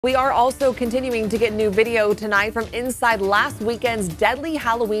We are also continuing to get new video tonight from inside last weekend's deadly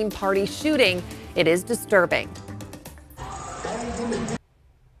Halloween party shooting. It is disturbing.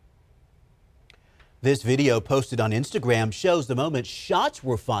 This video posted on Instagram shows the moment shots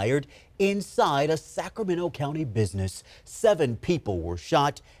were fired inside a Sacramento County business. 7 people were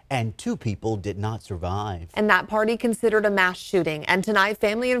shot and 2 people did not survive. And that party considered a mass shooting. And tonight,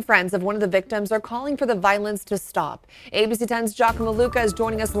 family and friends of one of the victims are calling for the violence to stop. ABC 10's Giacomo Luca is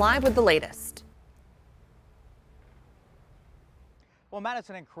joining us live with the latest. Well,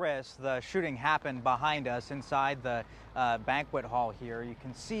 Madison and Chris, the shooting happened behind us inside the banquet hall here. You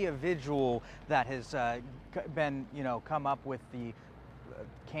can see a visual that has been, come up with the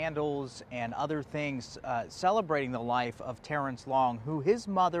candles and other things celebrating the life of Terrence Long, who his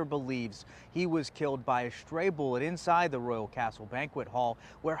mother believes he was killed by a stray bullet inside the Royal Castle banquet hall,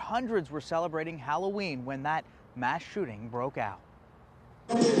 where hundreds were celebrating Halloween when that mass shooting broke out.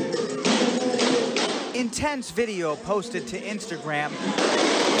 Intense video posted to Instagram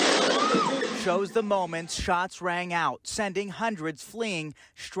shows the moments shots rang out, sending hundreds fleeing,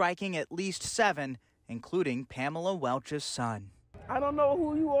 striking at least 7, including Pamela Welch's son. I don't know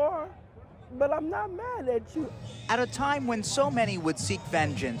who you are, but I'm not mad at you. At a time when so many would seek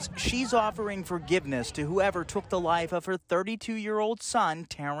vengeance, she's offering forgiveness to whoever took the life of her 32-year-old son,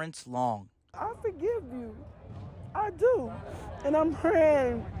 Terrence Long. I forgive you. I do. And I'm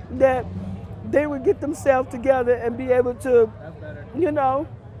praying that they would get themselves together and be able to,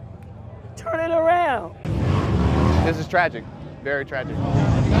 turn it around. This is tragic, very tragic.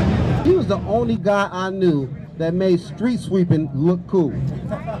 He was the only guy I knew that made street sweeping look cool.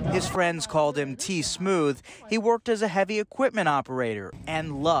 His friends called him T-Smooth. He worked as a heavy equipment operator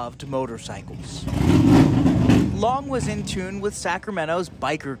and loved motorcycles. Long was in tune with Sacramento's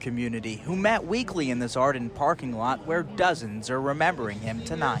biker community, who met weekly in this ardent parking lot where dozens are remembering him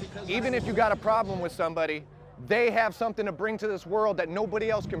tonight. Even if you got a problem with somebody, they have something to bring to this world that nobody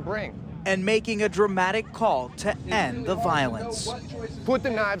else can bring. And making a dramatic call to end the violence. Put the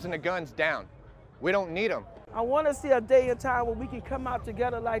knives and the guns down. We don't need them. I want to see a day and time where we can come out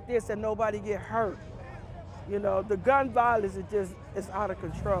together like this and nobody get hurt. The gun violence is out of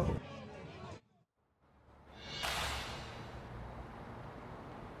control.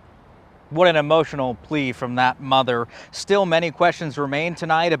 What an emotional plea from that mother. Still, many questions remain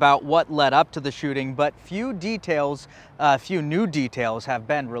tonight about what led up to the shooting, but few new details have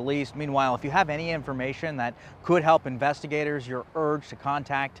been released. Meanwhile, if you have any information that could help investigators, you're urged to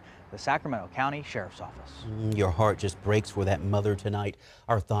contact the Sacramento County Sheriff's Office. Your heart just breaks for that mother tonight.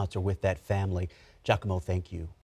 Our thoughts are with that family. Giacomo, thank you.